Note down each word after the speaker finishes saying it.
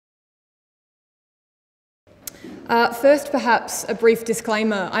First, perhaps a brief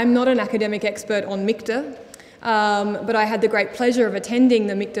disclaimer. I'm not an academic expert on MIKTA, but I had the great pleasure of attending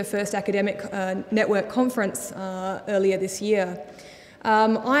the MIKTA First Academic Network Conference earlier this year.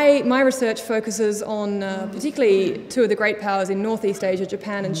 My research focuses on particularly two of the great powers in Northeast Asia,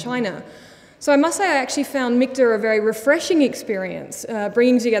 Japan and China. So I must say I actually found MIKTA a very refreshing experience,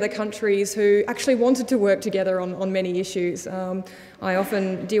 bringing together countries who actually wanted to work together on many issues. I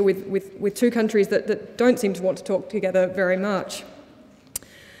often deal with two countries that don't seem to want to talk together very much.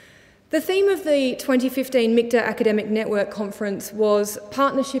 The theme of the 2015 MIKTA Academic Network Conference was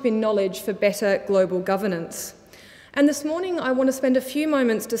Partnership in Knowledge for Better Global Governance. And this morning I want to spend a few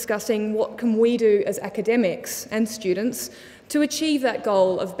moments discussing what can we do as academics and students to achieve that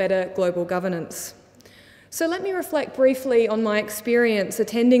goal of better global governance. So let me reflect briefly on my experience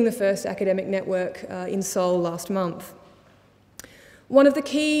attending the first academic network in Seoul last month. One of the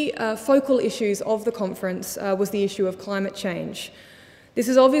key focal issues of the conference was the issue of climate change. This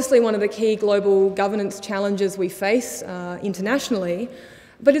is obviously one of the key global governance challenges we face internationally,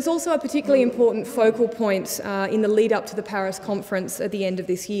 but it's also a particularly important focal point in the lead up to the Paris conference at the end of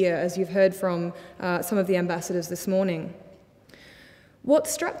this year, as you've heard from some of the ambassadors this morning. What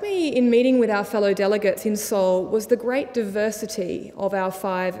struck me in meeting with our fellow delegates in Seoul was the great diversity of our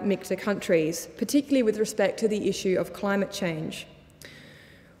 5 MIKTA countries, particularly with respect to the issue of climate change.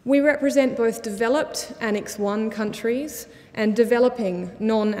 We represent both developed Annex I countries and developing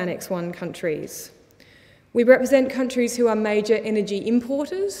non-Annex I countries. We represent countries who are major energy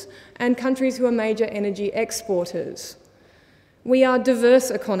importers and countries who are major energy exporters. We are diverse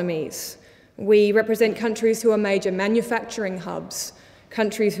economies. We represent countries who are major manufacturing hubs,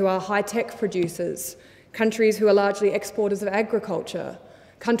 countries who are high-tech producers, countries who are largely exporters of agriculture,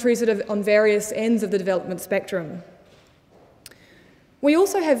 countries that are on various ends of the development spectrum. We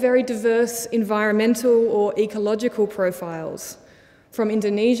also have very diverse environmental or ecological profiles, from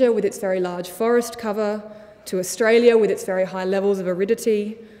Indonesia with its very large forest cover, to Australia with its very high levels of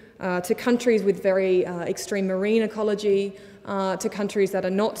aridity, to countries with very extreme marine ecology, to countries that are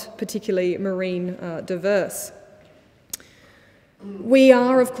not particularly marine diverse. We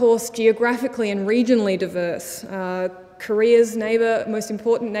are, of course, geographically and regionally diverse. Korea's neighbour, most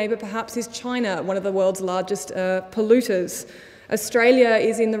important neighbour perhaps, is China, one of the world's largest polluters. Australia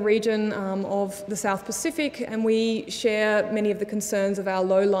is in the region of the South Pacific, and we share many of the concerns of our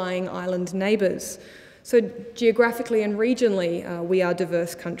low-lying island neighbours. So geographically and regionally, we are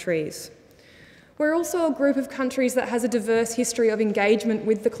diverse countries. We're also a group of countries that has a diverse history of engagement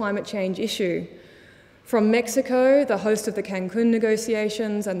with the climate change issue. From Mexico, the host of the Cancun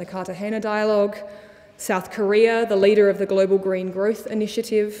negotiations and the Cartagena dialogue, South Korea, the leader of the Global Green Growth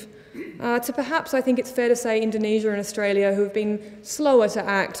Initiative, to perhaps, I think it's fair to say, Indonesia and Australia, who have been slower to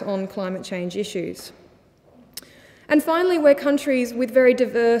act on climate change issues. And finally, we're countries with very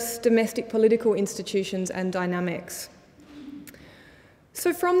diverse domestic political institutions and dynamics.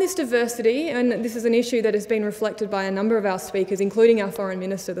 So from this diversity, and this is an issue that has been reflected by a number of our speakers, including our Foreign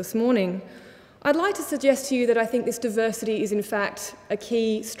Minister this morning, I'd like to suggest to you that I think this diversity is in fact a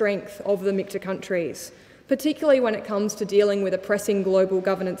key strength of the MIKTA countries, particularly when it comes to dealing with a pressing global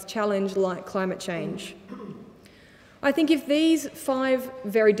governance challenge like climate change. I think if these 5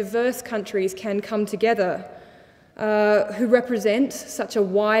 very diverse countries can come together, who represent such a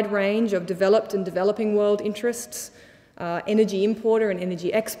wide range of developed and developing world interests, energy importer and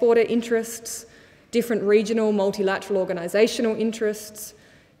energy exporter interests, different regional multilateral organisational interests,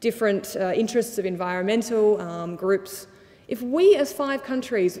 different interests of environmental groups. If we as 5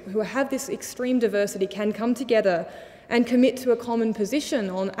 countries who have this extreme diversity can come together and commit to a common position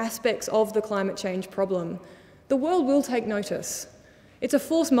on aspects of the climate change problem, the world will take notice. It's a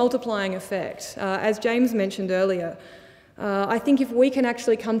force multiplying effect. As James mentioned earlier, I think if we can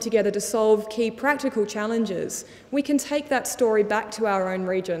actually come together to solve key practical challenges, we can take that story back to our own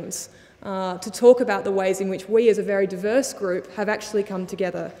regions to talk about the ways in which we as a very diverse group have actually come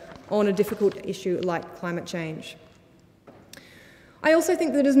together on a difficult issue like climate change. I also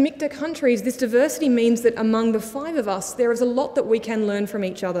think that as MIKTA countries, this diversity means that among the 5 of us, there is a lot that we can learn from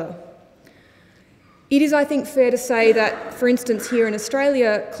each other. It is, I think, fair to say that, for instance, here in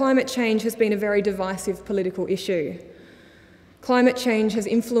Australia, climate change has been a very divisive political issue. Climate change has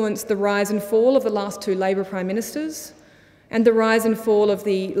influenced the rise and fall of the last 2 Labor Prime Ministers and the rise and fall of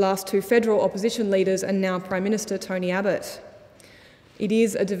the last 2 federal opposition leaders and now Prime Minister Tony Abbott. It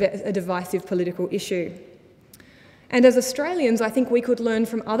is a divisive political issue. And as Australians, I think we could learn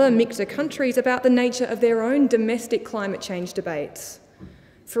from other MIKTA countries about the nature of their own domestic climate change debates.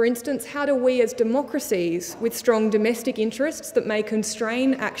 For instance, how do we as democracies with strong domestic interests that may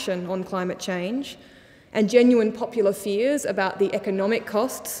constrain action on climate change and genuine popular fears about the economic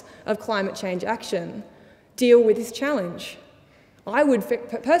costs of climate change action deal with this challenge? I would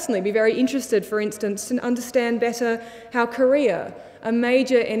personally be very interested, for instance, to understand better how Korea, a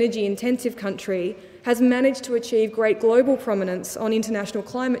major energy-intensive country, has managed to achieve great global prominence on international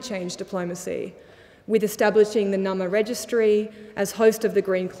climate change diplomacy, with establishing the Numma Registry, as host of the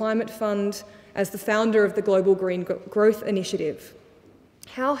Green Climate Fund, as the founder of the Global Green Growth Initiative.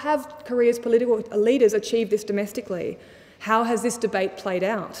 How have Korea's political leaders achieved this domestically? How has this debate played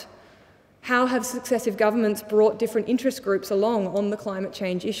out? How have successive governments brought different interest groups along on the climate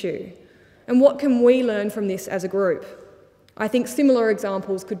change issue? And what can we learn from this as a group? I think similar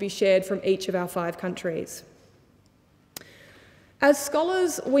examples could be shared from each of our 5 countries. As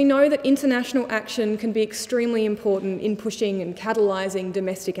scholars, we know that international action can be extremely important in pushing and catalysing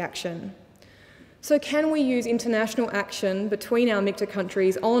domestic action. So can we use international action between our MIKTA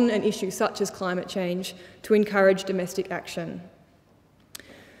countries on an issue such as climate change to encourage domestic action?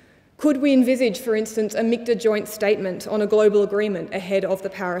 Could we envisage, for instance, a MIKTA joint statement on a global agreement ahead of the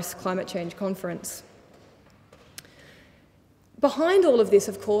Paris Climate Change Conference? Behind all of this,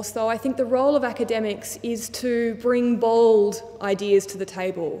 of course, though, I think the role of academics is to bring bold ideas to the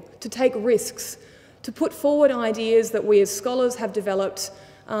table, to take risks, to put forward ideas that we as scholars have developed,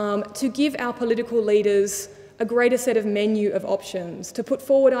 to give our political leaders a greater set of menu of options, to put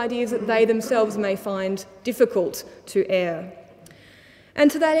forward ideas that they themselves may find difficult to air. And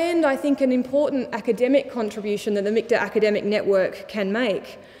to that end, I think an important academic contribution that the MIKTA Academic Network can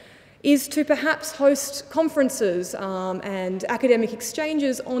make is to perhaps host conferences and academic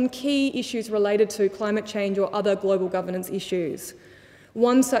exchanges on key issues related to climate change or other global governance issues.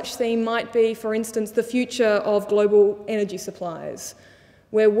 One such theme might be, for instance, the future of global energy supplies,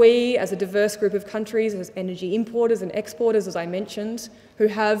 where we, as a diverse group of countries, as energy importers and exporters, as I mentioned, who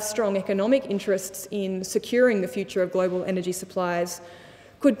have strong economic interests in securing the future of global energy supplies,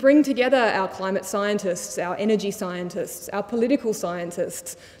 could bring together our climate scientists, our energy scientists, our political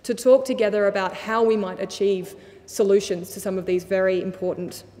scientists to talk together about how we might achieve solutions to some of these very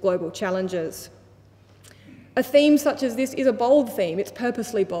important global challenges. A theme such as this is a bold theme. It's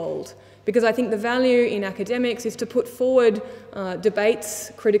purposely bold, because I think the value in academics is to put forward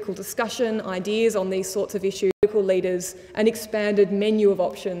debates, critical discussion, ideas on these sorts of issues, local leaders, an expanded menu of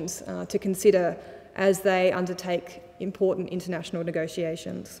options to consider as they undertake important international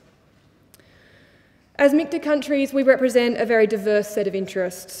negotiations. As MIKTA countries, we represent a very diverse set of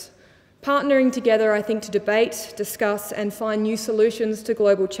interests. Partnering together, I think, to debate, discuss and find new solutions to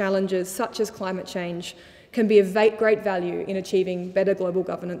global challenges such as climate change can be of great value in achieving better global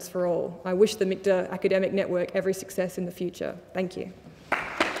governance for all. I wish the MIKTA Academic Network every success in the future. Thank you.